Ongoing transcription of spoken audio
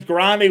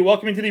Grande.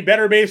 Welcome into the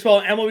Better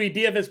Baseball MLB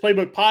DFS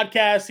Playbook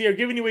podcast. Here,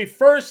 giving you a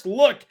first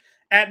look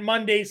at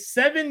Monday's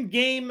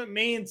 7-game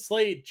main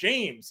slate.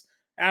 James,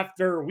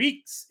 after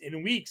weeks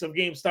and weeks of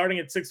games starting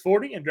at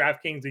 6:40 and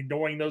DraftKings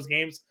ignoring those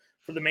games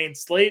for the main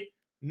slate,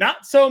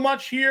 not so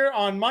much here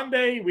on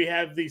Monday. We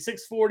have the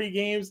 6:40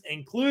 games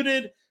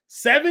included,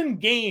 7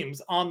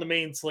 games on the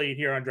main slate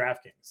here on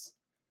DraftKings.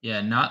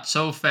 Yeah, not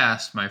so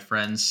fast, my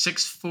friends.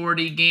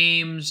 640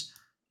 games.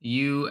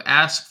 You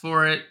ask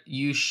for it,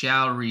 you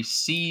shall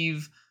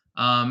receive.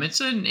 It's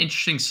an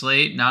interesting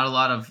slate. Not a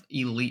lot of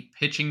elite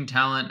pitching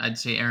talent. I'd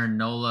say Aaron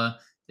Nola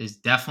is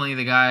definitely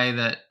the guy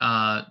that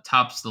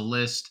tops the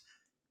list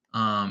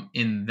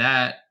in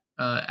that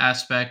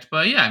aspect.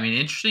 But yeah, I mean,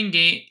 interesting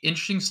game,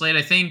 interesting slate.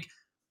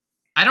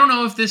 I don't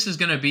know if this is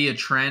going to be a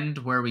trend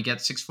where we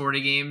get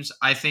 640 games.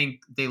 I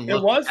think they It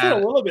looked was for a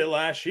at little bit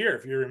last year,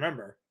 if you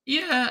remember.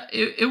 Yeah,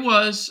 it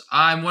was.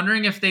 I'm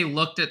wondering if they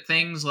looked at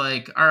things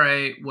like, all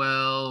right,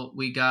 well,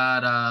 we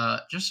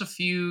got just a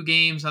few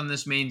games on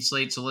this main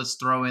slate, so let's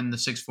throw in the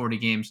 640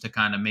 games to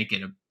kind of make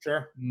it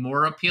Sure.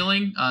 more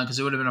appealing because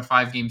it would have been a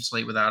 5-game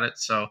slate without it.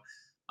 So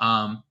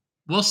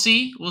we'll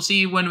see. We'll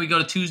see when we go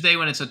to Tuesday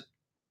when it's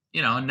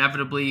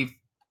inevitably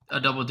a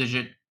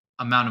double-digit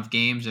amount of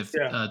games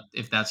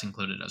if that's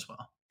included as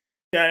well.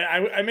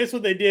 Yeah, I missed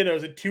what they did. It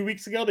was 2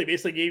 weeks ago. They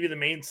basically gave you the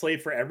main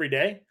slate for every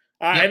day.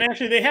 Yep. And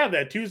actually, they have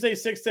that. Tuesday,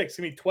 6-6. It's going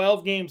to be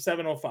 12 games,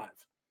 7:05.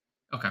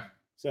 Okay.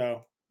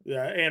 So,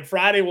 yeah, and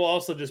Friday will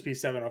also just be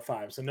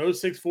 7:05. So, no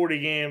 640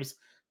 games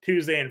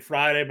Tuesday and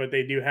Friday, but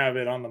they do have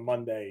it on the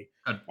Monday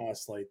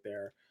slate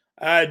there.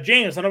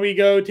 James, why don't we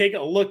go take a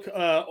look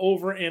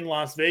over in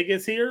Las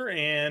Vegas here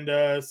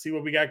and see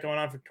what we got going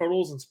on for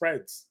totals and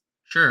spreads?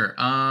 Sure.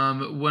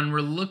 When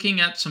we're looking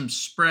at some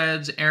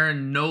spreads,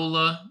 Aaron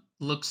Nola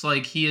looks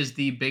like he is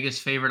the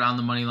biggest favorite on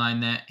the money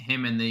line. That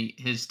him and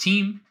his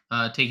team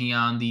taking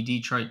on the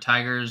Detroit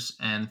Tigers,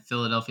 and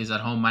Philadelphia's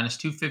at home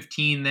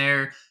 -215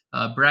 there.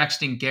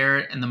 Braxton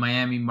Garrett and the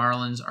Miami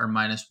Marlins are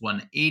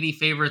 -180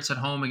 favorites at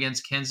home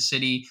against Kansas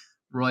City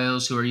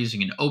Royals, who are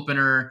using an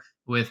opener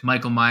with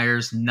Michael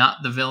Myers,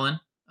 not the villain,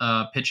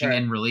 pitching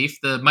in relief.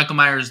 The Michael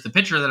Myers, the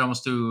pitcher that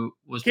almost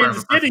was part of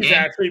Kansas a perfect City's game.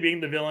 actually being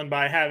the villain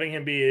by having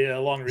him be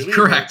a long reliever.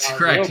 Correct.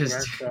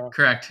 Opener,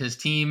 Correct. His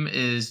team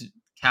is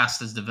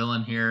cast as the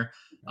villain here.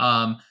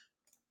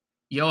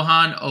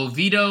 Johan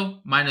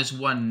Oviedo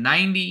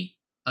 -190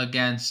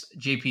 against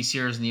JP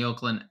Sears and the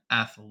Oakland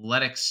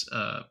Athletics.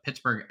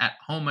 Pittsburgh at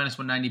home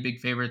 -190, big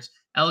favorites.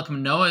 Alek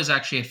Manoah is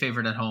actually a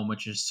favorite at home,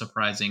 which is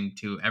surprising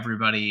to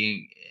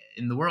everybody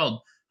in the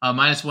world.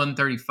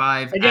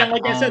 -135. Again,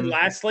 like I said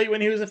last slate when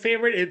he was a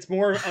favorite, it's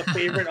more a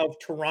favorite of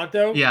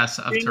Toronto. Yes,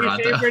 of being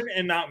Toronto. a favorite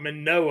and not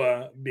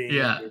Manoah being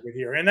a favorite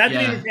here. And that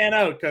didn't even pan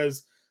out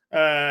because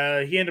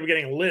he ended up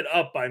getting lit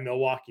up by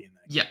Milwaukee in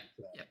that game.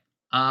 Yeah.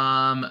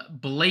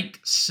 Blake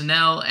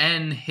Snell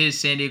and his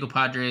San Diego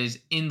Padres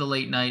in the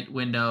late night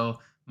window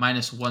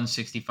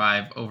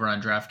 -165 over on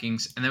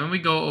DraftKings. And then when we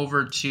go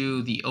over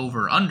to the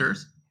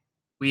over-unders,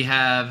 we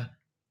have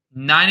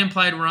 9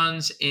 implied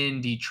runs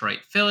in Detroit,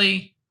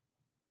 Philly,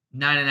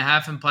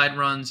 9.5 implied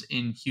runs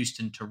in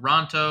Houston,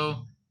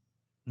 Toronto,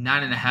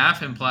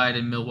 9.5 implied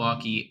in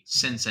Milwaukee,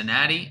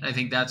 Cincinnati. I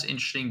think that's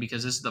interesting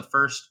because this is the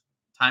first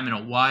time in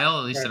a while,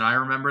 at least that I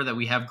remember, that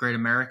we have Great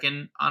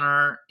American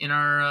in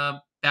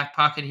our back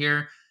pocket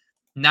here.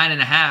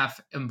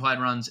 9.5 implied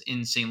runs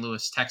in St.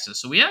 Louis,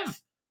 Texas. So we have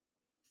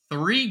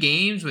 3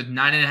 games with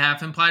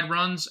 9.5 implied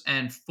runs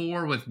and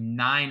 4 with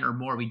 9 or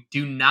more. We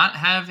do not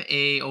have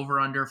a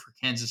over/under for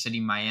Kansas City,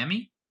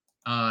 Miami.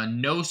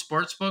 No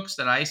sports books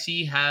that I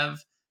see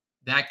have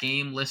that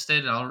game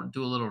listed. I'll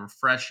do a little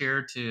refresh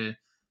here to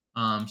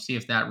see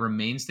if that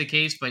remains the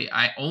case. But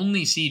I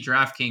only see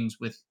DraftKings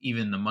with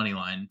even the money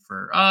line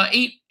for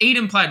 8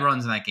 implied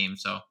runs in that game.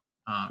 So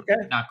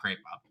not great,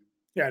 Bob.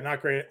 Yeah,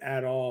 not great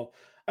at all.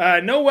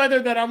 No weather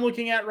that I'm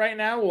looking at right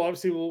now. Well,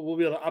 obviously, we'll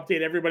be able to update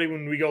everybody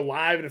when we go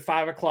live at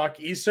 5 o'clock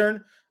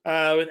Eastern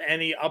with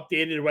any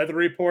updated weather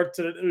reports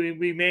that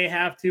we may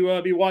have to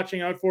be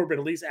watching out for. But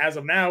at least as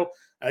of now,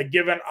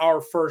 given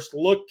our first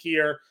look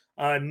here,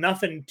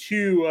 nothing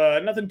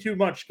too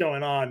much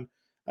going on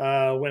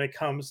when it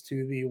comes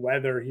to the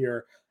weather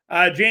here.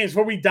 James,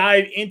 before we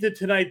dive into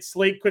tonight's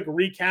slate, quick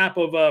recap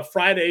of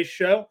Friday's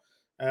show.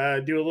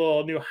 Do a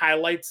little new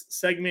highlights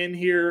segment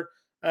here.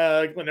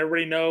 Letting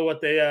everybody know what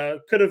they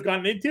could have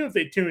gotten into if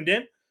they tuned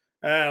in.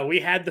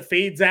 We had the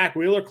Fade Zach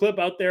Wheeler clip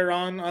out there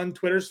on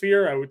Twitter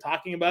sphere. We're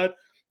talking about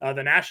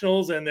the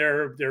Nationals and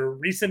their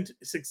recent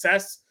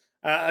success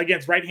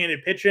against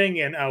right-handed pitching,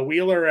 and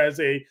Wheeler as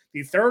the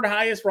third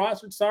highest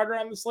rostered starter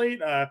on the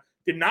slate.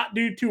 Did not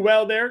do too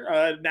well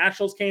there.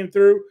 Nationals came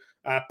through.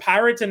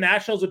 Pirates and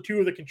Nationals are two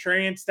of the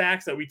contrarian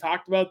stacks that we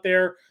talked about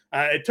there.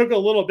 It took a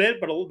little bit,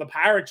 but the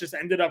Pirates just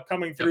ended up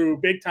coming through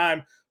big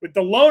time, with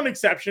the lone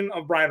exception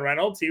of Brian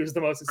Reynolds. He was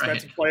the most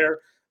expensive player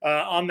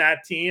on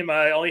that team.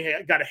 Only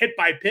got a hit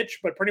by pitch,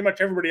 but pretty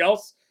much everybody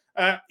else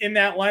in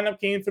that lineup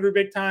came through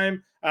big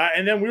time.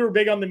 And then we were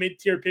big on the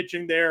mid-tier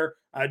pitching there.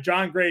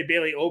 John Gray,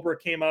 Bailey Ober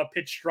came up,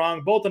 pitched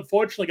strong. Both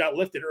unfortunately got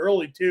lifted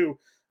early too.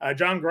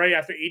 John Gray,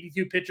 after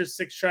 82 pitches,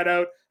 7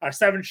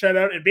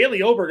 shutout, and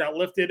Bailey Ober got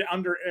lifted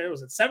under,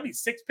 was it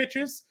 76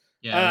 pitches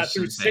Yeah, it was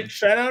through insane. 6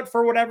 shutout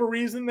for whatever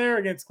reason there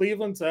against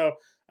Cleveland. So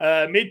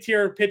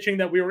mid-tier pitching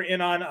that we were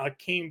in on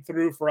came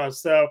through for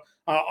us. So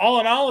all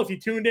in all, if you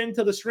tuned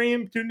into the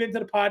stream, tuned into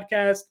the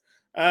podcast,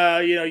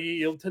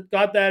 you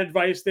got that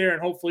advice there,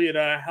 and hopefully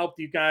it helped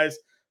you guys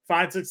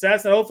find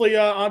success. And hopefully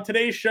on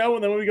today's show,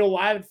 and then when we go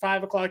live at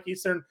 5 o'clock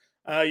Eastern,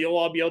 you'll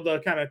all be able to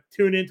kind of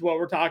tune into what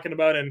we're talking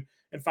about and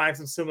find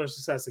some similar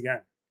success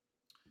again.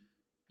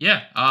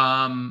 Yeah.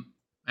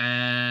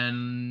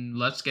 And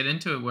let's get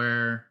into it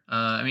where,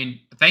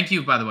 thank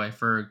you, by the way,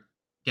 for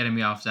getting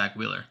me off Zach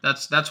Wheeler.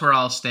 That's where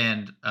I'll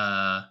stand.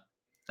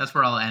 That's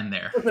where I'll end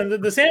there.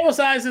 Listen, the sample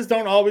sizes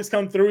don't always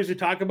come through, as you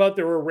talk about.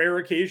 There were rare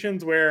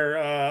occasions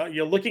where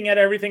you're looking at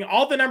everything.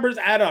 All the numbers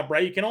add up,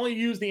 right? You can only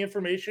use the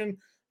information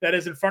that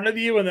is in front of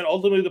you, and then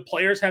ultimately the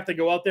players have to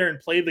go out there and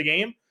play the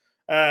game.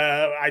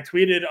 I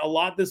tweeted a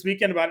lot this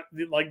weekend about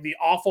the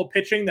awful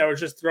pitching that was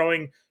just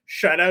throwing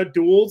shutout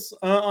duels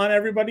on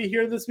everybody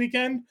here this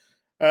weekend.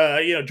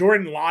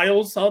 Jordan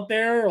Lyles out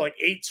there, 8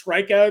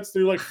 strikeouts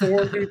through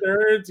 4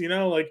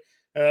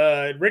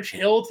 2/3. Rich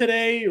Hill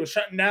today was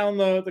shutting down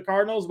the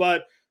Cardinals.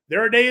 But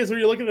there are days where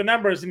you look at the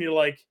numbers and you're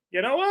like,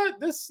 you know what?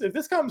 If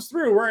this comes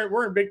through,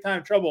 we're in big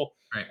time trouble.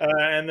 Right.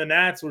 And the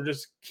Nats were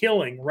just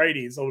killing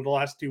righties over the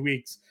last 2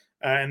 weeks,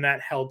 and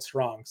that held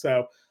strong.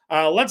 So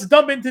let's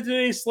dump into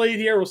today's slate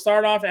here. We'll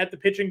start off at the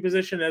pitching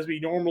position as we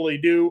normally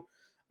do,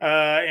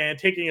 and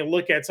taking a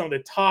look at some of the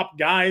top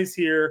guys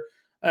here.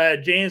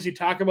 James, you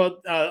talk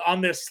about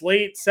on this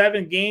slate,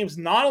 7 games,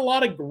 not a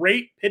lot of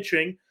great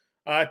pitching.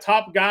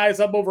 Top guys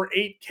up over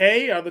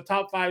 8K are the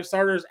top 5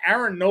 starters.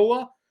 Aaron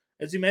Nola,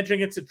 as you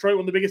mentioned, against Detroit,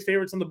 one of the biggest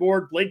favorites on the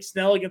board. Blake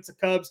Snell against the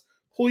Cubs.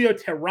 Julio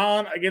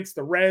Teheran against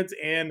the Reds,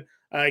 and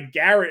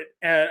Garrett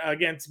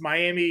against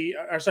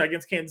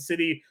against Kansas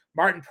City.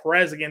 Martin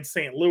Perez against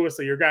St. Louis.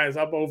 So your guys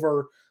up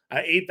over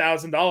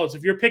 $8,000.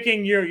 If you're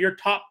picking your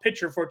top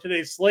pitcher for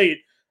today's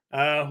slate,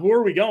 who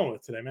are we going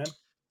with today, man?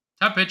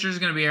 Top pitcher is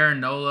going to be Aaron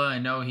Nola. I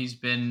know he's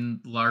been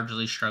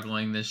largely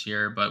struggling this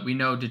year, but we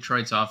know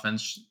Detroit's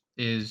offense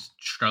is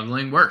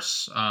struggling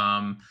worse.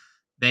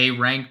 They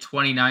ranked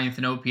 29th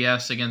in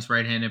OPS against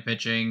right-handed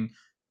pitching,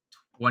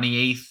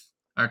 28th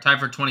or tied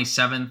for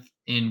 27th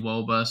in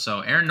WOBA.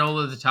 So Aaron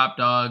Nola, the top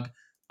dog.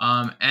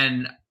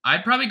 And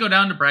I'd probably go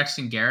down to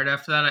Braxton Garrett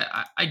after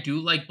that. I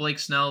do like Blake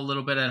Snell a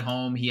little bit at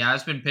home. He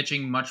has been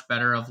pitching much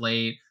better of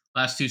late.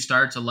 Last 2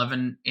 starts,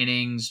 11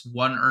 innings,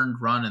 1 earned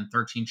run, and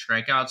 13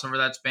 strikeouts over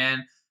that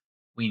span.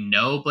 We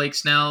know Blake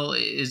Snell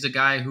is a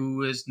guy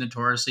who has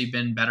notoriously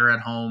been better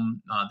at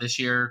home this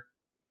year,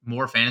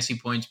 more fantasy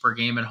points per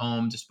game at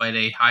home despite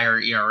a higher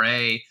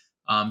ERA.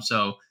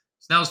 So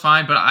Snell's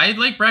fine, but I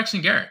like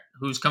Braxton Garrett,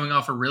 who's coming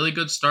off a really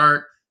good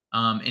start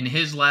in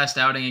his last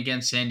outing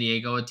against San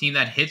Diego, a team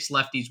that hits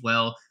lefties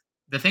well.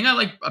 The thing I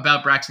like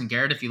about Braxton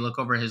Garrett, if you look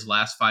over his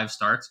last 5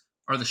 starts,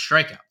 are the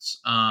strikeouts.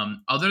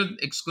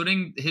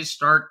 Excluding his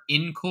start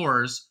in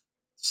Coors,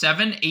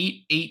 7,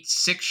 8, 8,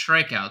 6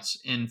 strikeouts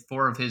in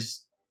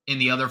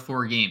the other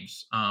 4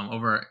 games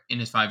over in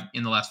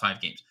the last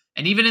 5 games.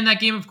 And even in that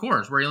game of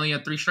Coors, where he only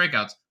had 3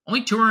 strikeouts,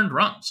 only 2 earned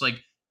runs.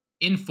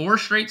 In 4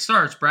 straight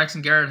starts,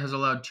 Braxton Garrett has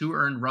allowed 2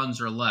 earned runs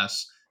or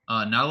less.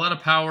 Not a lot of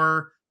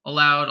power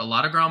allowed, a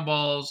lot of ground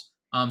balls.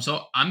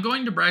 So I'm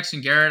going to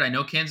Braxton Garrett. I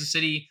know Kansas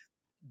City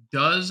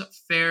does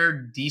fare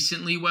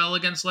decently well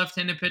against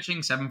left-handed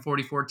pitching,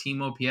 744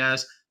 team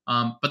OPS,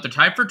 but they're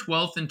tied for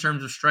 12th in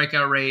terms of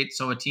strikeout rate,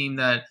 so a team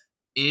that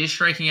is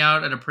striking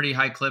out at a pretty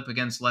high clip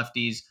against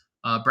lefties.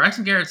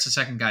 Braxton Garrett's the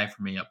second guy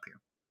for me up here.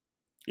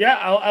 Yeah,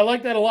 I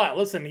like that a lot.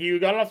 Listen, he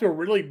got off to a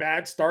really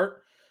bad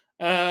start,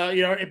 but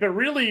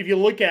really, if you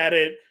look at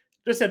it,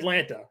 just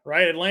Atlanta,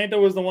 right? Atlanta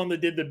was the one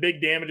that did the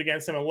big damage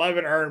against him.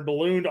 11 earned,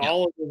 ballooned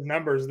all of his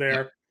numbers there.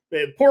 Yep.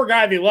 The poor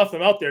guy, they left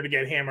him out there to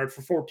get hammered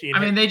for 14. I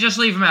mean, they just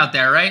leave him out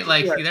there, right?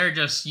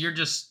 You're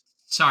just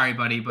sorry,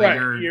 buddy, but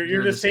right.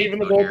 You're just saving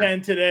the bullpen here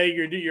today.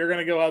 You're going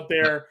to go out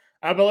there.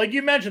 Yep. But like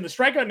you mentioned, the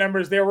strikeout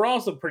numbers, they were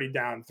also pretty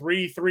down.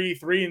 3, 3,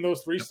 3 in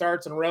those 3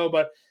 starts in a row,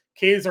 but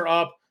Ks are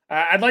up.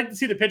 I'd like to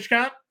see the pitch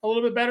count a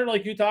little bit better,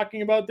 like you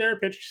talking about there.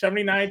 Pitched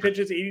 79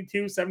 pitches,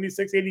 82,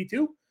 76,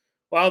 82.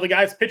 While the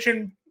guy's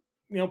pitching,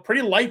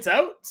 pretty lights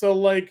out.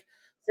 So San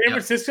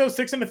Francisco,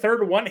 6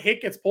 1/3, 1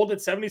 hit gets pulled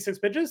at 76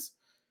 pitches.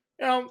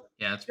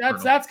 That's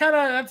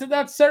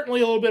certainly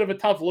a little bit of a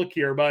tough look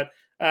here, but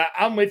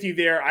I'm with you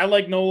there. I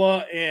like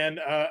Nola and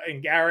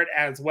Garrett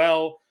as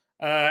well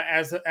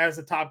as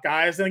the top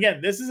guys. And again,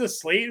 this is a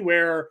slate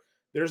where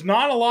there's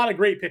not a lot of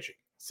great pitching.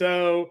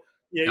 So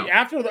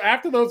after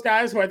those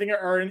guys who I think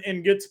are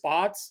in good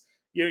spots,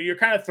 you're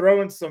kind of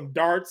throwing some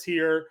darts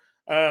here.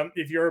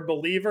 If you're a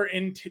believer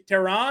in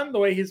Teheran, the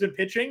way he's been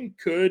pitching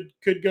could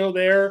go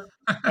there.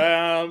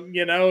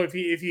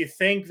 If you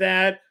think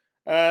that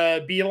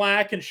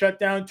Bielak can shut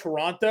down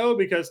Toronto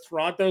because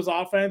Toronto's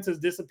offense has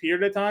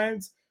disappeared at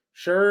times,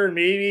 sure,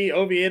 maybe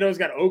Oviedo's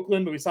got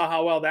Oakland, but we saw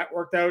how well that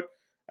worked out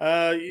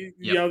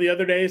the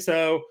other day.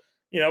 So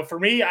For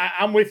me,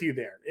 I'm with you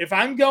there. If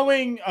I'm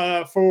going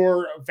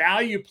for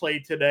value play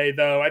today,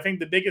 though, I think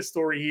the biggest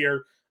story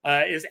here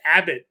is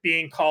Abbott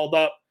being called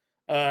up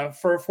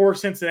for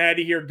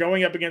Cincinnati here,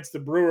 going up against the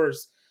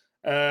Brewers.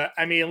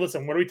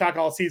 Listen, what do we talk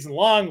all season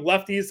long?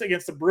 Lefties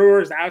against the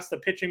Brewers. That's the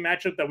pitching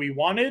matchup that we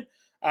wanted.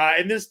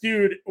 And this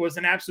dude was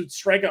an absolute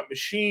strikeout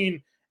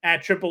machine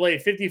at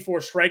AAA, 54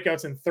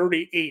 strikeouts in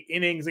 38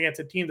 innings against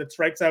a team that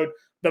strikes out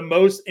the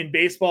most in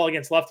baseball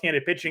against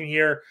left-handed pitching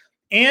here.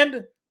 And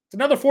it's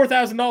another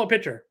 $4,000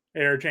 pitcher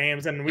there,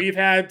 James. And we've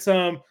had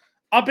some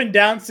up and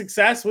down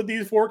success with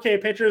these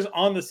 4K pitchers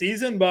on the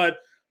season. But,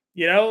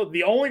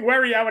 the only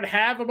worry I would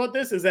have about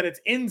this is that it's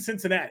in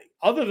Cincinnati.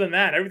 Other than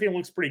that, everything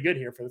looks pretty good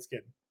here for this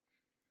kid.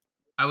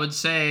 I would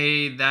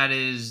say that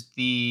is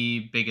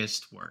the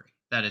biggest worry,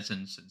 that it's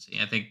in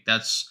Cincy. I think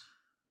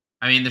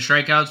the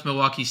strikeouts,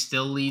 Milwaukee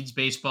still leads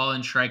baseball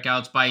in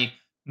strikeouts by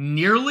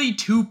nearly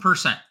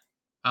 2%.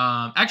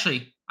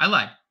 Actually, I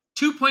lied.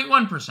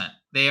 2.1%.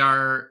 They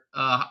are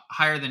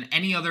higher than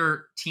any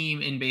other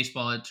team in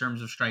baseball in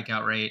terms of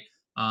strikeout rate.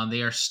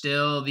 They are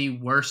still the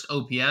worst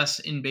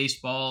OPS in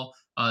baseball,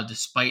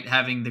 despite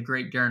having the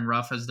great Darren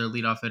Ruff as their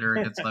leadoff hitter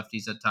against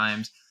lefties at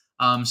times.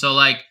 I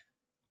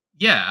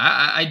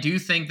do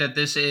think that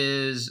this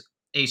is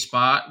a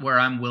spot where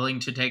I'm willing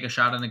to take a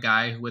shot on a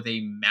guy with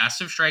a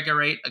massive strikeout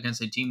rate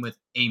against a team with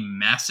a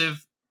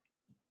massive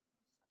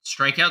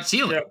strikeout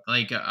ceiling.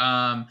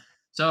 Yep.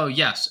 So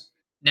yes.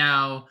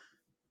 Now,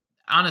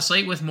 on a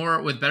slate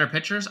with better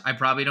pitchers, I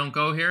probably don't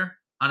go here.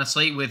 On a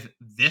slate with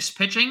this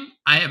pitching,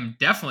 I am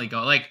definitely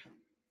go. Like,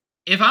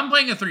 if I'm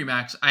playing a 3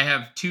 max, I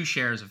have 2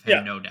 shares of him,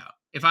 Yeah. no doubt.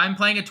 If I'm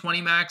playing a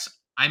 20 max,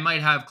 I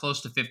might have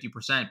close to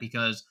 50%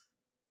 because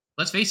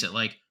let's face it,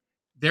 like,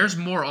 there's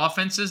more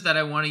offenses that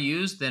I want to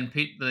use than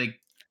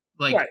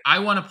Right. I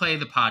want to play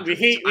the We Padres.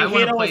 hate I want to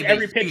play almost the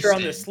every pitcher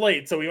on this Houston.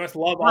 slate, so we must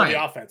love all the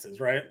Right. offenses,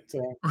 right?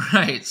 So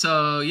Right.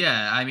 So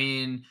yeah,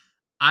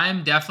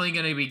 I'm definitely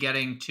going to be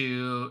getting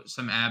to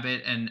some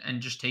Abbott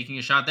and just taking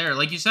a shot there.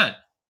 Like you said,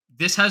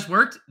 this has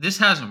worked. This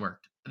hasn't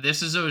worked.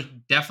 This is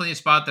definitely a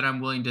spot that I'm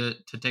willing to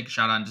take a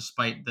shot on,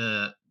 despite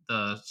the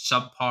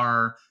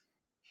subpar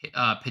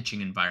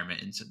pitching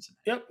environment in Cincinnati.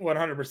 yep,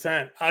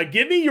 100%.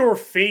 Give me your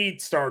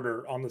fade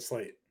starter on the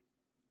slate.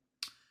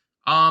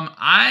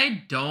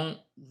 I don't.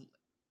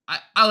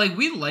 I like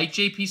we like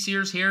JP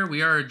Sears here.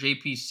 We are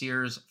JP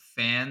Sears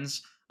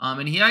fans.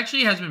 And he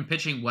actually has been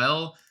pitching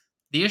well.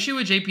 The issue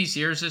with JP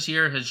Sears this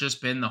year has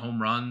just been the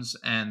home runs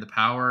and the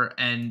power.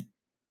 And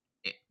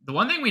the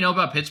one thing we know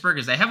about Pittsburgh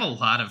is they have a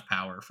lot of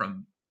power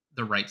from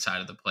the right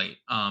side of the plate.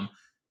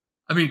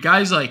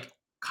 Guys like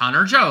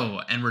Connor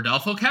Joe and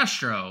Rodolfo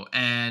Castro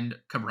and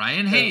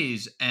Cabrian Yeah.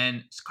 Hayes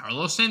and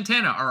Carlos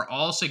Santana are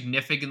all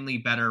significantly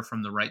better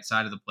from the right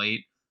side of the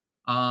plate.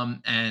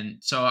 And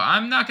so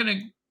I'm not going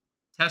to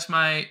test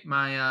my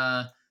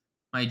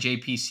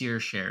JP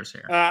Sears shares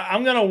here.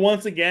 I'm gonna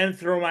once again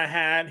throw my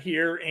hat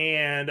here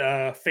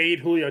and fade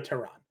Julio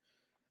Teheran.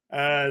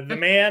 The Okay.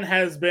 man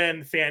has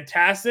been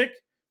fantastic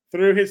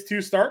through his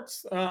 2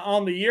 starts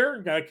on the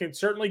year. I can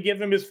certainly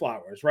give him his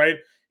flowers, right?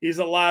 He's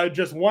allowed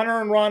just 1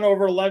 earned run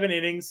over 11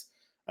 innings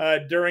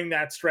during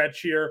that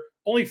stretch here.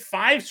 Only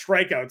 5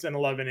 strikeouts in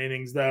 11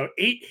 innings, though.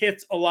 8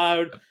 hits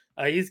allowed.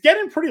 He's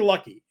getting pretty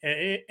lucky,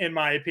 in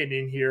my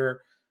opinion,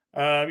 here.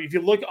 If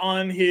you look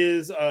on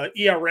his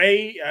ERA,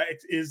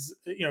 it is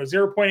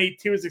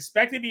 0.82. His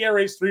expected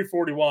ERA is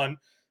 3.41.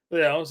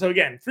 So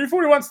again,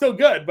 3.41 still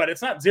good, but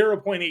it's not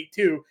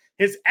 0.82.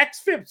 His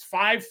xFIP's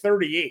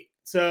 5.38.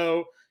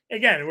 So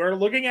again, we're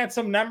looking at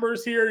some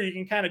numbers here. You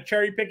can kind of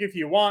cherry pick if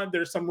you want.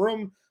 There's some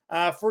room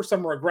for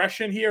some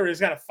regression here. He's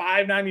got a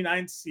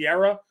 5.99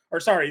 Sierra,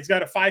 he's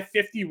got a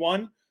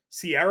 5.51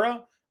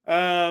 Sierra.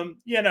 In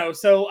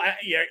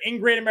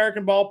Great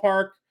American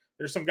Ballpark,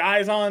 there's some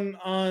guys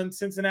on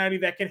Cincinnati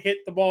that can hit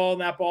the ball in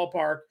that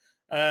ballpark.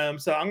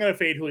 So I'm going to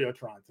fade Julio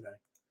Teheran today.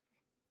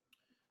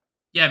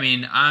 Yeah,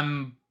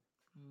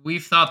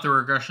 we've thought the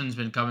regression's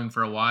been coming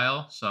for a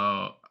while.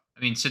 So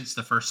since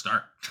the first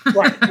start,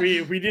 right?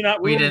 We do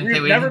not. We've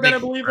never been a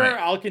believer. Right.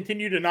 I'll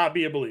continue to not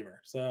be a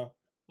believer. So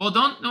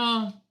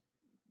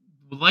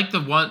like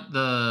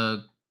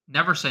the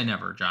never say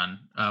never, John.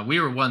 We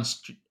were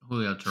once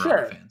Julio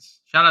Teheran fans.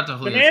 Shout out to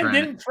Julio Teheran. The man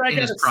didn't strike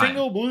out a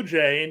single Blue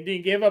Jay and he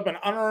gave up an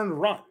unearned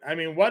run.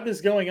 What is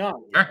going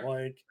on?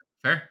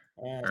 Fair.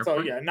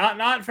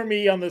 Not for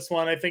me on this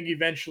one. I think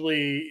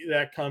eventually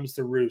that comes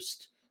to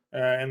roost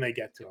and they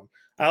get to him.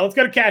 Let's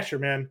go to catcher,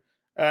 man.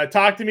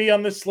 Talk to me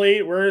on this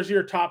slate. Where is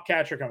your top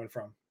catcher coming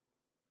from?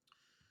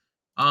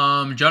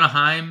 Jonah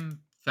Heim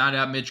found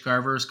out Mitch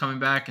Garver is coming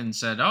back and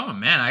said, "Oh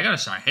man, I got to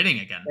start hitting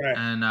again." Right.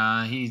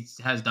 And he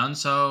has done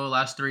so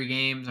last 3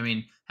 games.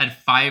 Had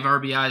 5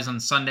 RBIs on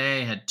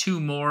Sunday, had 2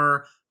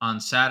 more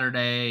on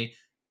Saturday.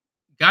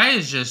 Guy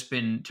has just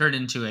been turned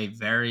into a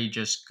very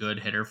just good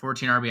hitter.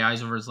 14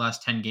 RBIs over his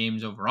last 10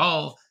 games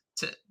overall.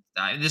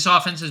 This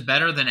offense is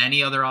better than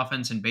any other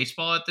offense in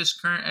baseball at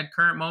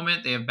current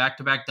moment. They have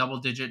back-to-back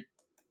double-digit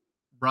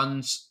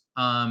runs.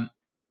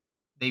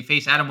 They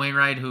face Adam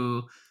Wainwright,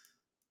 who,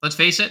 let's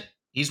face it,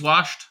 he's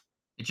washed.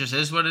 It just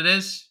is what it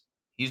is.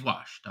 He's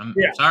washed. I'm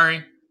Yeah.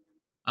 sorry.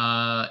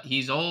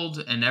 He's old,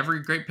 and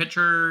every great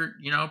pitcher,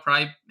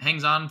 probably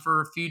hangs on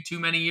for a few too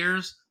many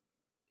years.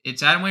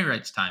 It's Adam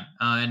Wainwright's time,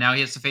 and now he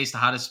has to face the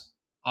hottest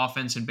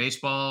offense in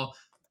baseball.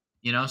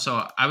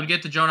 So I would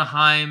get to Jonah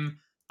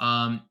Heim,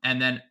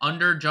 and then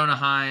under Jonah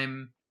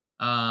Heim.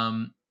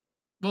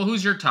 Well,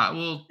 who's your top?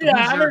 Well, Yeah,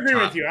 who's I'm your agreeing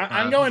with top? you.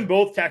 I'm going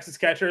both Texas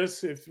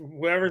catchers. If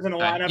whoever's in the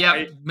Okay. lineup,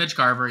 Yep, Mitch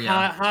Garver. Yeah,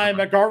 that's a good one.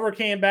 But Garver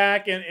came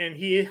back and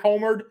he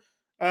homered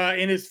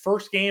in his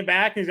first game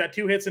back, and he's got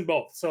 2 hits in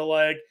both. So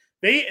like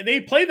they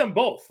play them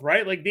both,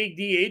 right? Like they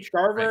DH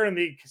Right. Garver and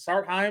they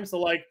start Heim. So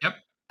like Yep.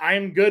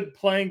 I'm good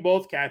playing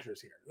both catchers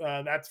here.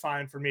 That's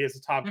fine for me as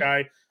a top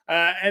Yeah.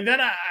 guy. And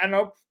then I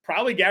know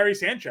probably Gary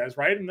Sanchez,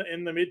 right?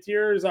 In the mid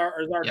tier is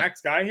our Yep.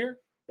 next guy here,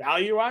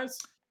 value wise.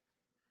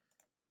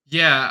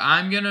 Yeah,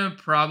 I'm gonna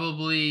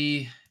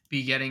probably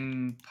be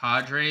getting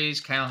Padres.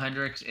 Kyle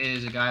Hendricks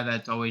is a guy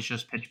that's always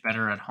just pitched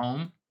better at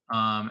home.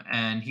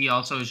 And he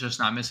also is just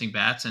not missing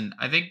bats. And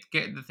I think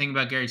the thing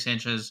about Gary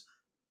Sanchez,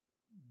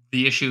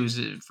 the issues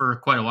for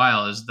quite a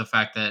while is the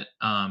fact that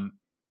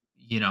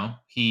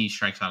he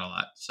strikes out a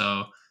lot.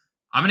 So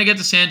I'm gonna get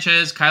to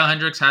Sanchez. Kyle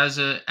Hendricks has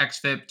a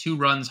xFIP 2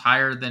 runs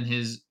higher than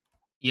his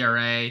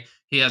ERA.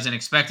 He has an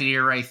expected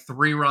ERA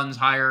 3 runs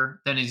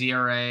higher than his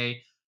ERA.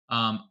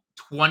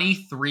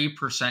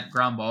 23%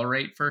 ground ball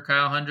rate for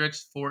Kyle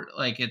Hendricks. For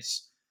like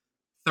it's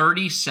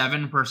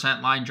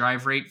 37% line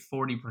drive rate,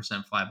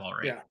 40% fly ball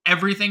rate. Yeah.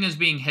 Everything is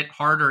being hit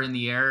harder in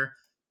the air.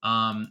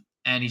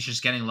 And he's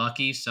just getting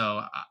lucky.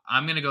 So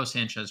I'm going to go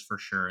Sanchez for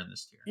sure in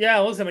this tier. Yeah,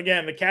 listen,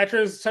 again, the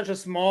catcher is such a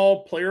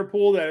small player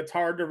pool that it's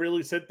hard to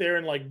really sit there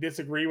and like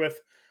disagree with,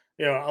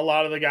 a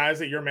lot of the guys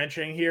that you're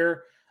mentioning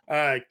here.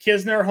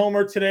 Kisner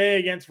homer today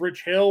against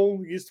Rich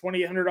Hill, used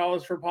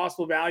 $2,800 for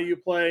possible value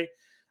play.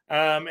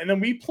 And then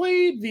we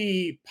played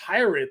the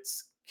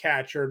Pirates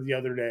catcher the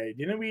other day,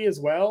 didn't we as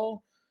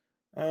well?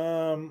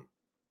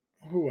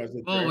 Who was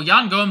it Well, there?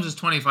 Jan Gomes is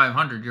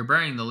 2,500. You're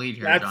burying the lead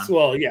here, That's John.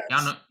 well, yes.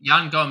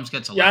 Jan Gomes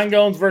gets a Jan lefty.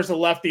 Gomes versus a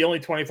lefty, only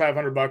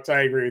 $2,500.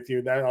 I agree with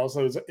you. That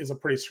also is a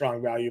pretty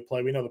strong value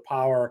play. We know the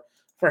power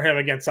for him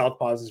against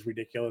southpaws is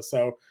ridiculous.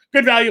 So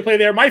good value play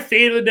there. My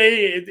fade of the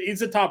day,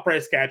 he's a top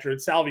price catcher.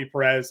 It's Salvi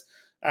Perez.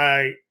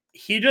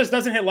 He just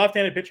doesn't hit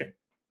left-handed pitching.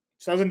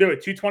 Just doesn't do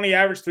it. 220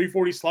 average,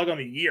 340 slug on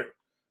the year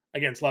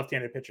against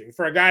left-handed pitching.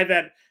 For a guy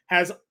that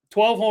has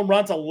 12 home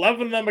runs,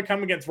 11 of them have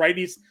come against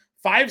righties,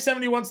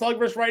 571 slug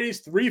versus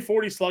righties,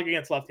 340 slug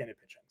against left-handed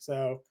pitching.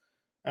 So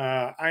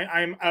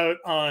I'm out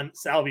on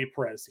Salvi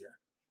Perez here.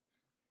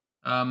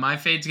 My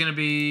fade's going to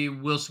be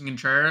Wilson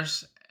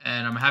Contreras,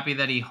 and I'm happy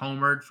that he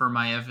homered for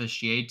my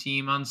FSGA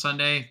team on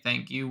Sunday.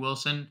 Thank you,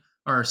 Wilson,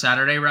 or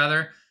Saturday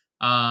rather.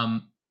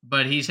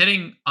 But he's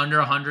hitting under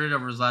 100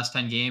 over his last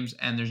 10 games,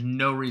 and there's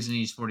no reason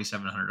he's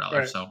 $4,700.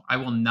 Right. So I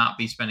will not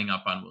be spending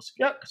up on Wilson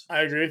Contreras. I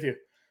agree with you.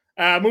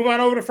 Move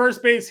on over to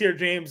first base here,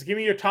 James. Give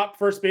me your top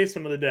first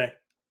baseman of the day.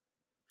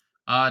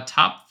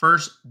 Top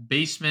first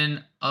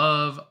baseman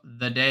of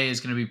the day is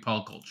going to be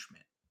Paul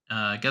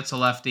Goldschmidt. Gets a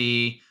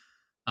lefty.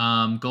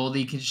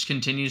 Goldie just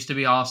continues to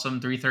be awesome.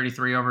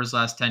 333 over his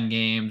last 10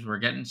 games. We're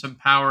getting some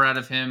power out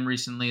of him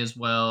recently as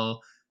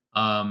well.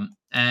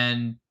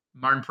 And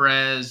Martin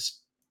Perez.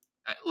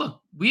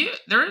 Look,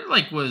 there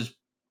was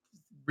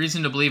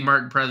reason to believe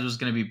Martin Perez was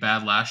going to be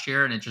bad last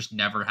year, and it just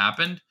never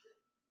happened.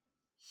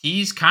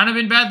 He's kind of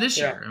been bad this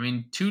year. I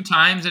mean, 2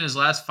 times in his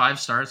last 5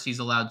 starts, he's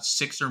allowed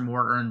 6 or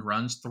more earned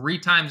runs. 3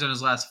 times in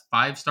his last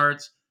 5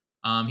 starts,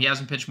 he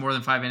hasn't pitched more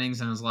than 5 innings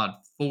and has allowed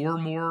 4 or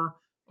more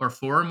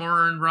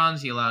earned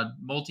runs. He allowed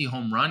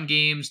multi-home run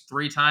games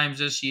 3 times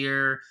this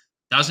year.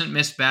 Doesn't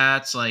miss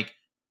bats. Like,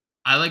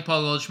 I like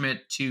Paul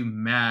Goldschmidt to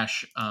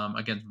mash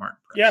against Martin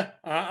Perez.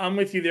 Yeah, I'm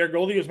with you there.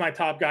 Goldie was my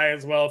top guy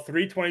as well.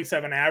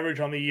 327 average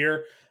on the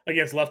year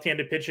against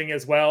left-handed pitching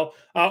as well.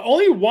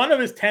 Only one of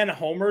his 10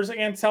 homers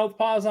against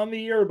southpaws on the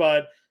year,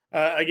 but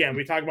again,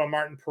 we talk about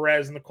Martin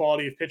Perez and the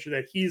quality of pitcher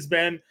that he's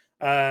been.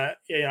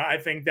 I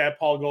think that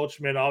Paul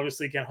Goldschmidt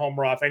obviously can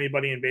homer off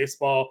anybody in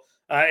baseball,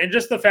 and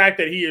just the fact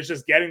that he is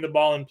just getting the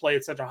ball in play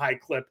at such a high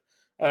clip.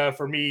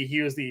 For me,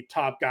 he was the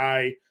top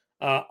guy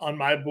on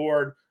my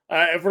board.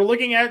 If we're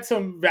looking at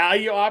some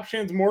value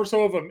options, more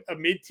so of a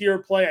mid-tier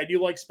play, I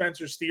do like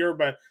Spencer Steer,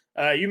 but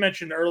you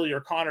mentioned earlier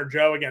Connor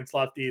Joe against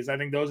lefties. I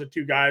think those are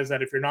 2 guys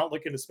that if you're not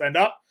looking to spend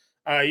up,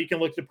 you can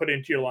look to put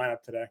into your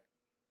lineup today.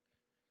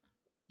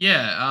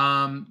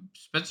 Yeah,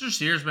 Spencer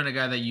Steer's been a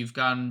guy that you've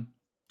gotten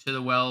to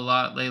the well a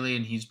lot lately,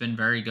 and he's been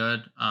very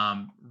good.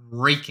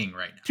 Raking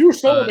right now. 2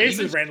 stolen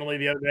bases randomly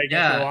the other day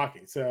against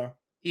Milwaukee. So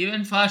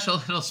even flashed a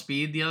little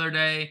speed the other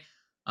day.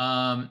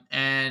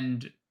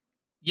 And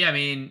yeah, I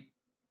mean,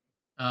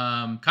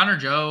 Connor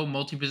Joe,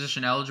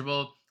 multi-position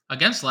eligible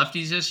against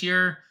lefties this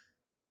year.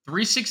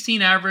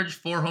 316 average,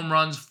 4 home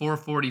runs,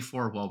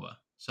 444 WOBA.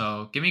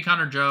 So give me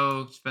Connor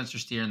Joe, Spencer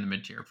Steer in the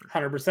mid tier for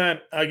sure.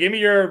 100%. Give me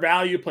your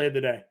value play of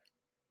the day.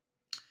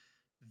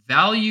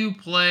 Value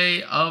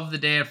play of the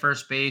day at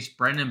first base,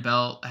 Brendan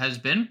Belt has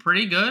been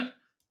pretty good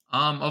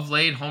of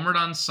late. Homered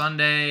on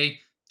Sunday,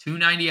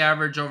 290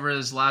 average over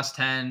his last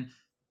 10.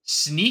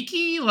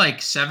 sneaky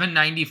like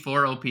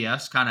 794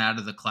 OPS kind of out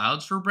of the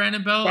clouds for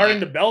Brandon Bell. Starting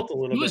to belt a He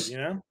little bit, was, you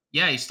know?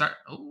 yeah, he start.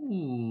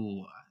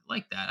 Ooh, I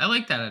like that. I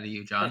like that out of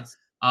you, John. Thanks.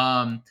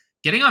 Um,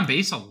 Getting on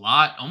base a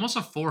lot, almost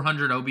a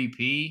 400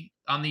 OBP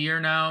on the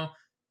year now.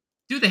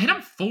 Dude, they hit him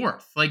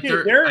fourth. Like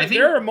Dude, I there think,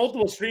 are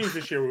multiple streams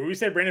this year where we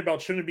said Brandon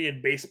Belt shouldn't be in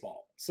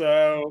baseball.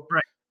 So,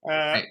 right,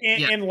 right,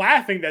 yeah, and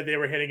laughing that they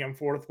were hitting him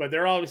fourth, but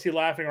they're obviously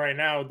laughing right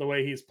now with the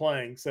way he's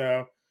playing.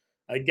 So,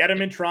 get him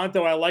yep, in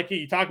Toronto. I like it.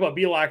 You talk about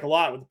Belak a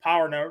lot with the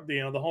power,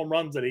 the home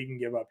runs that he can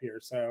give up here.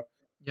 So,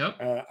 yep.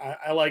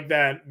 I like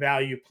that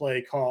value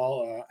play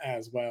call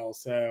as well.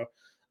 So,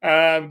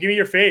 give me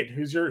your fade.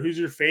 Who's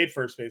your fade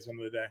first baseman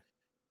of the day?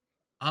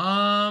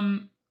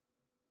 Um,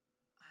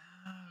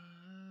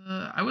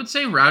 I would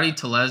say Rowdy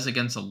Telez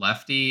against a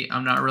lefty.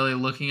 I'm not really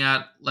looking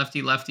at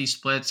lefty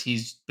splits.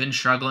 He's been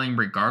struggling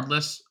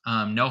regardless.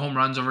 No home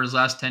runs over his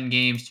last 10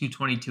 games,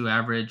 222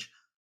 average.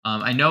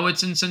 I know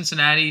it's in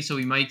Cincinnati, so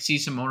we might see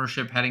some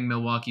ownership heading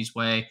Milwaukee's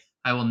way.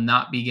 I will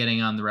not be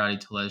getting on the Rowdy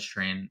Telez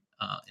train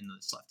in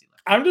this lefty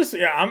I'm game. just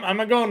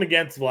I'm going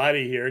against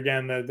Vladdy here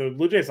again. The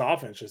Blue Jays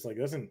offense just like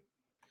doesn't,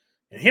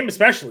 and him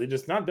especially,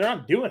 just not they're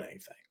not doing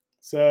anything.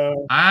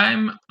 So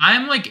I'm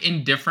like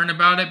indifferent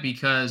about it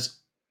because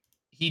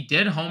he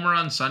did homer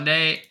on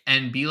Sunday,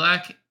 and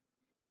Belak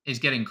is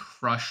getting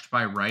crushed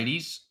by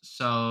righties.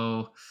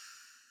 So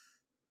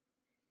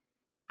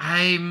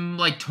I'm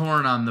like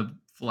torn on the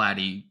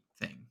Vladdy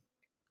thing.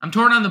 I'm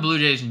torn on the Blue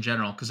Jays in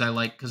general because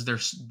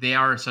they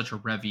are such a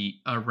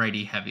righty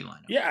heavy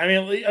lineup. yeah, I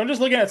mean, I'm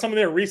just looking at some of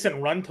their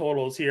recent run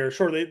totals here.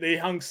 Sure, they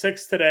hung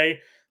six today.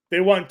 They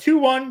won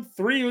 2-1,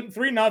 3-0,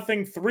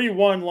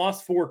 3-1,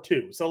 lost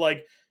 4-2. So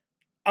like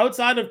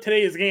outside of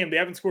today's game, they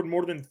haven't scored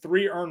more than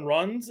 3 earned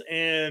runs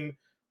in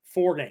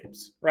 4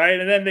 games, right?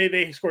 And then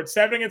they scored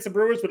 7 against the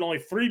Brewers, but only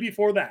 3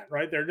 before that,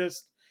 right? They're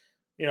just,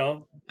 you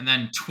know, And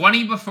then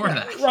 20 before yeah,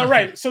 that. right,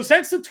 right. So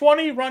since the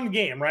 20-run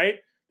game, right,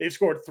 they've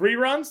scored 3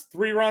 runs,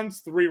 3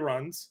 runs, 3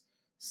 runs,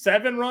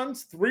 7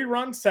 runs, 3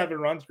 runs, 7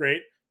 runs.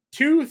 Great.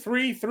 2,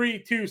 3, 3,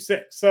 2,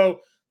 6. So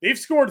they've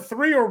scored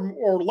 3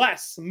 or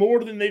less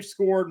more than they've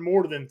scored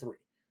more than 3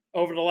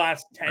 over the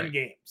last 10 Right.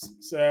 games.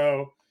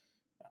 So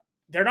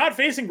they're not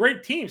facing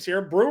great teams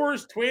here.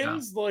 Brewers, No.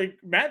 Twins, like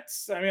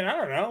Mets. I mean, I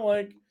don't know.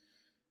 Like,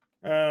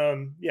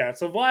 yeah.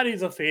 So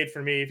Vladdy's a fade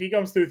for me. If he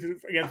comes through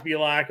against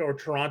Belak or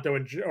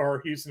Toronto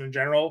or Houston in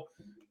general,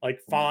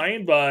 like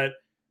fine. But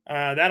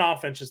that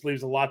offense just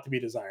leaves a lot to be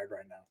desired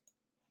right now.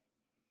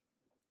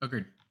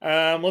 Agreed.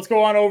 Let's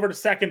go on over to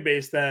second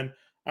base then.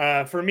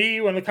 For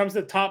me, when it comes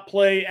to top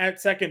play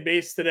at second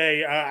base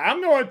today,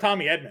 I'm going with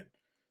Tommy Edman.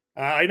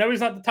 I know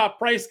he's not the top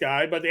price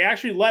guy, but they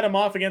actually let him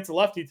off against the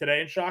lefty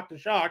today, and shock to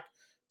shock,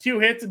 2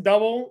 hits, a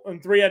double,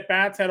 and 3 at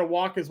bats, had a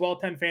walk as well,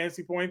 10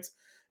 fantasy points.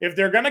 If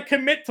they're going to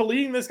commit to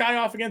leading this guy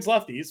off against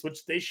lefties,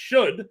 which they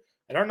should,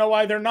 I don't know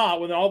why they're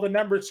not. When all the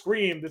numbers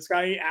scream, this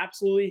guy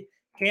absolutely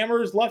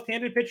hammers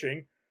left-handed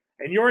pitching,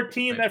 and you're a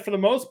team Right. that, for the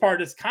most part,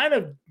 has kind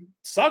of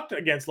sucked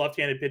against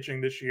left-handed pitching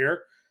this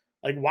year.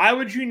 Like, why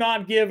would you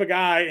not give a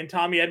guy in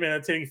Tommy Edman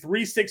that's hitting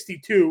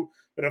 362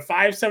 with a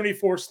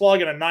 574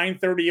 slug and a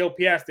 930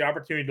 OPS the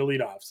opportunity to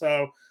lead off?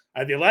 So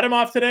they let him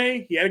off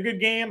today. He had a good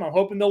game. I'm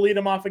hoping they'll lead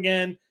him off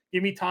again.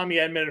 Give me Tommy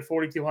Edman at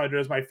 4,200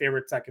 as my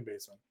favorite second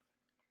baseman.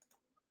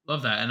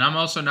 Love that. And I'm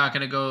also not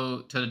going to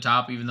go to the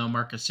top, even though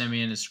Marcus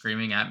Simeon is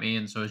screaming at me,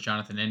 and so is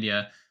Jonathan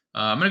India.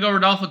 I'm going to go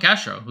Rodolfo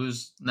Castro,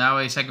 who's now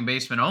a second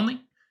baseman only.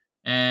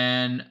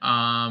 And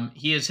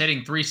he is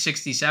hitting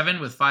 367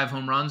 with 5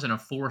 home runs and a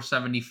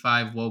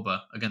 475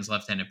 WOBA against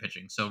left-handed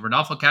pitching. So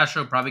Rodolfo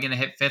Castro probably going to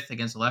hit fifth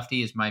against a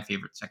lefty is my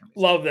favorite second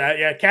baseman. Love that.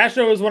 Yeah,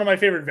 Castro is one of my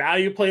favorite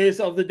value plays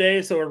of the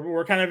day. So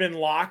we're kind of in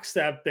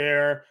lockstep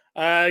there.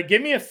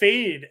 Give me a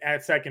fade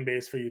at second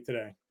base for you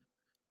today.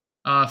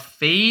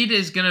 Fade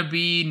is gonna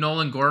be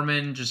Nolan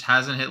Gorman. Just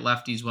hasn't hit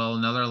lefties well.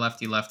 Another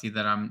lefty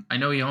that I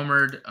know he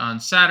homered on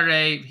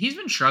Saturday. He's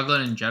been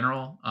struggling in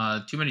general.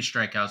 Too many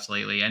strikeouts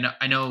lately.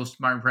 I know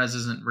Martin Perez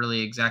isn't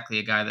really exactly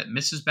a guy that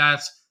misses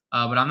bats.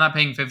 But I'm not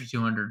paying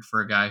 5,200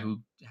 for a guy who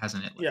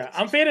hasn't hit Yeah, lefties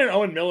I'm this year. fading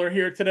Owen Miller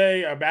here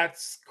today.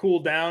 Bats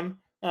cooled down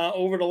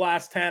over the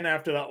last 10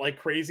 after that like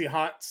crazy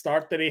hot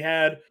start that he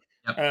had,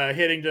 Yep.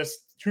 hitting just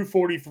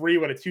 243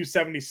 with a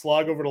 270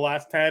 slug over the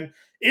last 10.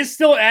 Is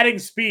still adding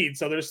speed,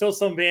 so there's still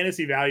some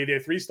fantasy value there.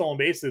 3 stolen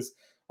bases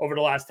over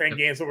the last 10 Yep.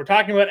 games. So we're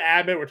talking about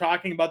Abbott. We're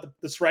talking about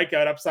the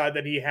strikeout upside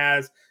that he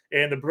has,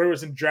 and the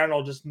Brewers in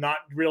general just not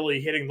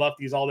really hitting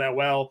lefties all that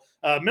well.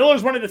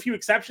 Miller's one of the few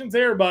exceptions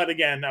there, but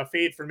again, a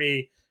fade for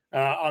me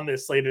on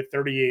this slate at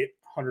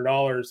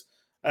 $3,800.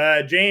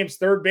 James,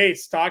 third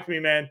base. Talk to me,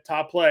 man.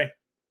 Top play.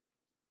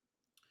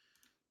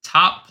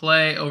 Top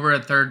play over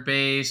at third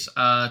base.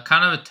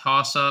 Kind of a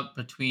toss up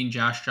between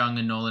Josh Jung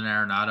and Nolan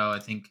Arenado. I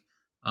think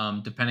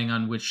depending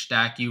on which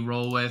stack you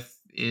roll with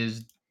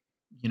is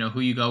who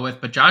you go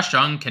with. But Josh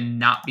Jung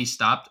cannot be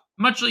stopped.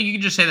 Much like you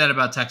can just say that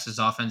about Texas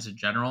offense in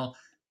general.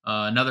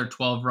 Another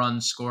 12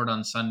 runs scored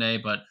on Sunday,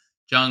 but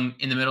Jung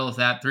in the middle of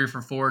that, 3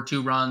 for 4,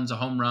 2 runs, a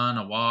home run,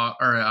 a walk,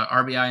 or a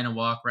RBI and a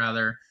walk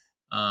rather.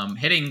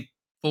 Hitting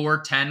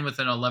 410 with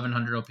an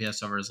 1100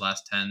 OPS over his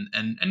last 10.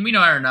 And we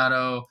know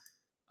Arenado.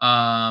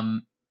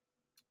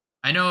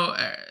 I know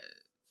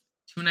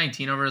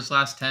 219 over his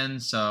last 10,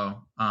 so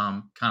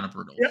kind of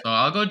brutal. Yep. So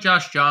I'll go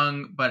Josh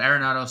Jung, but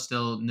Arenado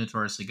still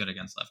notoriously good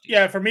against lefties.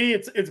 Yeah, for me,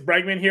 it's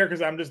Bregman here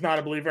because I'm just not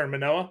a believer in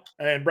Manoah.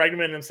 And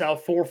Bregman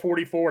himself,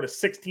 444 to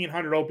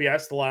 1600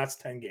 OPS the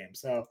last 10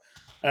 games. So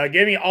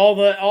give me all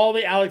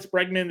the Alex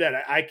Bregman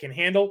that I can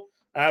handle.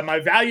 My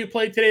value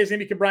play today is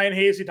going to be Brian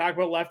Hayes. We talk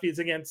about lefties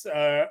against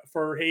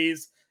for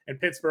Hayes in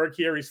Pittsburgh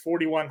here. He's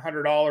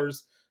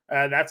 $4,100.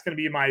 That's going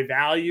to be my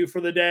value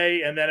for the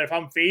day. And then if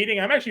I'm fading,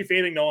 I'm actually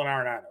fading Nolan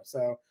Arenado.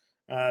 So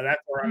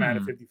that's where I'm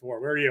at 54.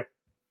 Where are you?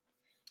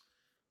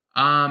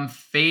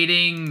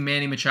 Fading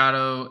Manny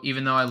Machado,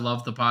 even though I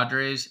love the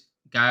Padres,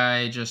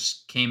 guy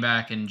just came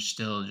back and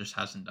still just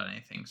hasn't done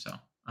anything. So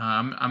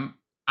I'm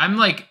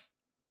like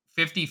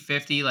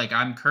 50-50. Like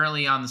I'm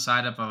currently on the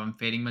side of I'm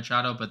fading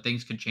Machado, but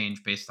things could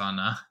change based on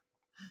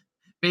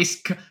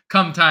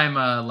come time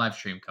live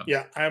stream comes.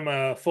 Yeah,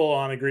 I'm full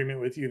on agreement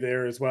with you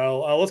there as well.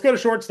 Let's go to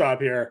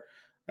shortstop here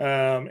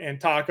and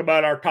talk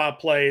about our top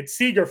play. It's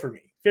Seager for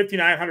me,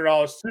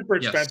 $5,900, super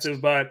expensive,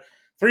 Yes. but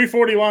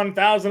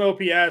 341,000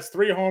 OPS,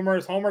 3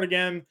 homers, homered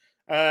again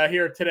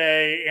here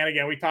today. And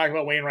again, we talk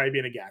about Wainwright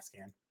being a gas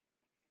can.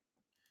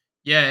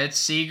 Yeah, it's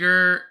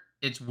Seager.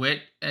 It's Witt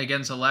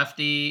against a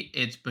lefty.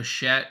 It's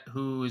Bichette,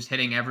 who is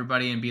hitting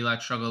everybody, and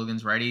Bielak struggle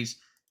against righties.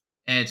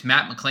 And it's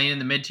Matt McLean in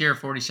the mid tier,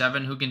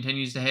 47, who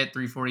continues to hit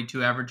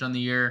 342 average on the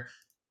year.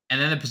 And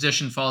then the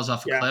position falls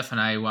off a cliff, and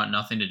I want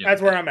nothing to do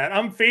That's with where it. I'm at.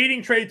 I'm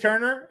fading Trey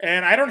Turner,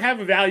 and I don't have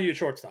a value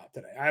shortstop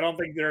today. I don't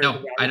think there is.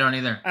 No, I don't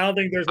either. I don't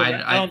think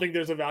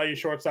there's a value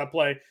shortstop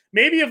play.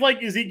 Maybe if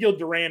like Ezekiel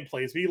Duran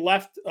plays, he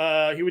left.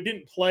 He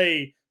didn't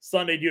play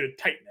Sunday due to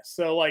tightness.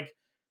 So like,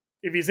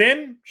 if he's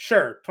in,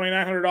 sure,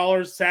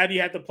 $2,900. Sad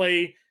you have to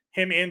play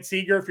him and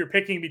Seager if you're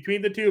picking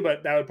between the two,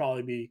 but that would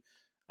probably be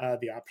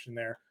the option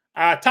there.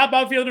 Top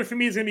outfielder for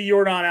me is going to be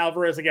Yordan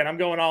Alvarez. Again, I'm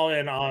going all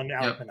in on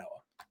Alek Manoah.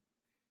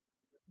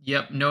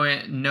 Yep,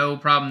 no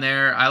problem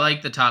there. I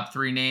like the top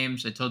 3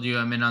 names. I told you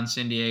I'm in on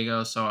San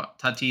Diego, so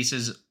Tatis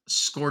is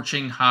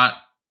scorching hot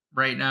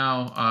right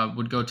now.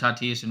 Would go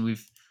Tatis, and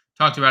we've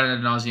talked about it ad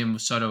nauseum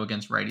with Soto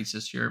against righties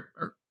this year.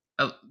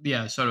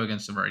 Soto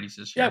against the righties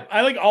this year. Yeah,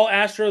 I like all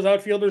Astros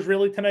outfielders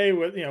really today.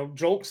 With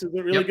Jolks is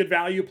a really good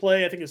value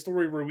play. I think it's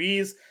Story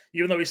Ruiz,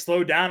 even though he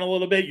slowed down a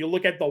little bit. You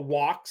look at the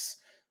walks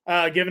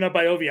given up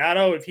by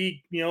Oviedo. If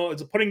he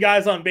is putting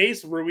guys on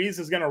base, Ruiz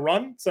is going to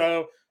run.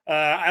 So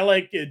I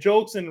like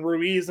Jolks and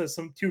Ruiz as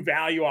some 2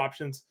 value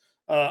options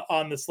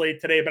on the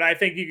slate today. But I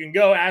think you can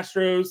go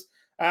Astros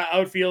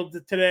outfield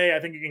today.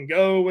 I think you can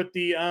go with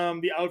the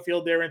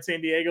outfield there in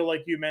San Diego,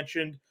 like you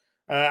mentioned.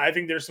 I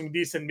think there's some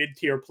decent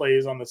mid-tier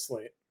plays on the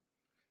slate.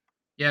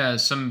 Yeah,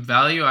 some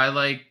value. I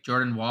like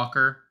Jordan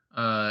Walker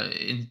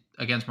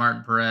against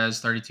Martin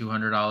Perez,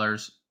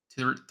 $3,200.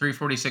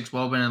 346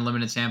 Woban and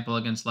limited sample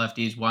against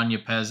lefties. Juan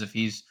Yepez if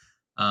he's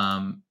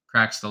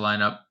cracks the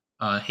lineup.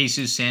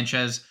 Jesus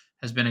Sanchez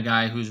has been a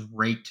guy who's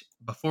raked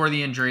before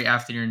the injury,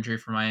 after the injury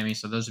for Miami.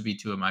 So those would be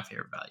 2 of my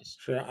favorite values.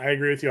 Sure, I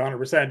agree with you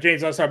 100%.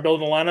 James, let's start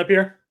building a lineup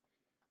here.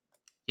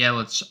 Yeah,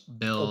 let's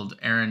build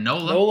Aaron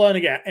Nola. Nola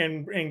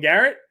and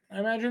Garrett, I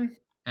imagine.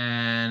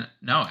 And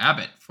no,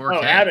 Abbott, 4K.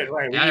 Oh, Abbott,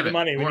 right. We Abbott, need the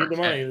money. 4K. We need the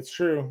money. It's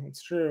true.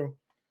 It's true.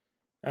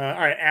 All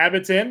right,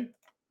 Abbott's in.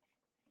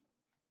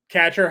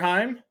 Catcher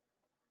Heim.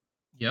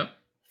 Yep.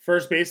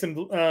 First baseman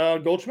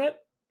Goldschmidt.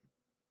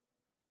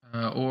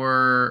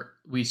 Or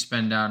we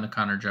spend down to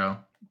Connor Joe.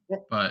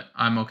 But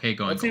I'm okay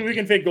going. Let's see if we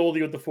can fit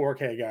Goldie with the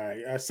 4K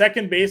guy.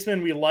 Second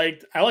baseman,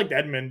 I liked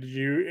Edmund. Did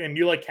you? And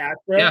you like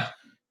Castro? Yeah.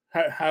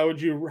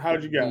 How'd you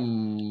go?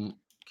 Ooh,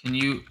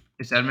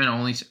 is Edmund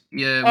only?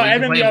 Yeah, we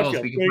Edmund can play the both.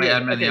 outfield. We can play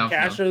Edmund the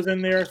outfield. Castro's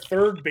in there.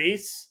 Third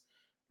base.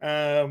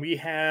 We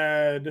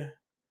had.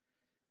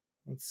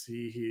 Let's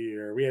see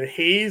here. We had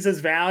Hayes as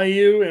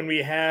value, and we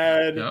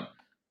had. Yep.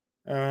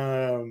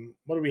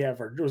 What do we have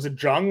for? Was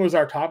it Jung was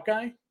our top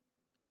guy?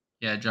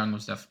 Yeah, Jung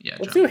was definitely. Yeah,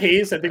 let's do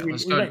Hayes. I think we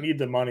might need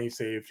the money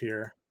saved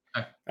here.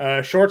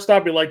 Okay.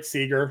 Shortstop, we like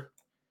Seager.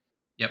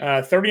 Yep.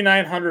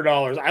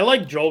 $3,900. I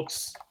like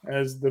Jolks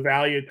as the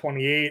value at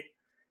 28.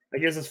 That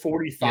gives us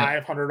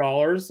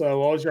 $4,500. So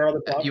what was your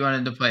other plug? You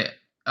wanted to play.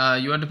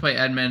 You wanted to play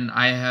Edmund.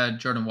 I had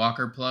Jordan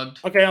Walker plugged.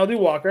 Okay, I'll do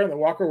Walker. The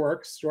Walker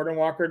works. Jordan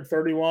Walker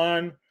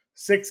 31,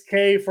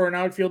 $6K for an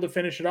outfield to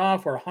finish it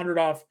off, or 100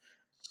 off.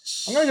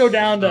 I'm gonna go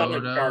down to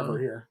Garver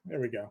here. There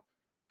we go.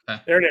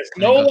 Okay. There it is.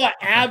 Nola,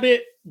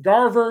 Abbott,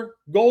 Garver,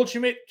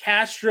 Goldschmidt,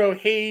 Castro,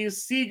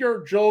 Hayes,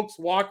 Seager, Jolks,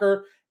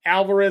 Walker,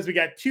 Alvarez. We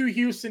got 2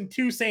 Houston,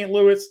 2 St.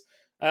 Louis,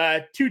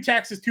 2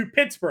 Texas, 2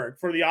 Pittsburgh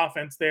for the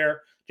offense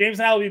there. James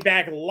and I will be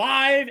back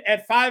live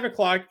at 5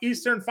 o'clock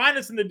Eastern. Find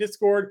us in the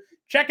Discord.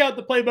 Check out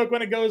the playbook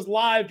when it goes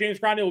live. James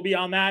Grande will be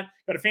on that.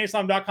 Go to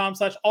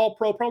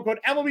fanslam.com/allpro. Promo code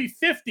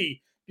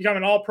MLB50. Become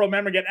an all-pro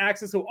member. Get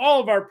access to all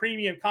of our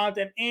premium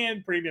content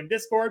and premium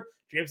Discord.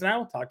 James and I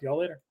will talk to you all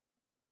later.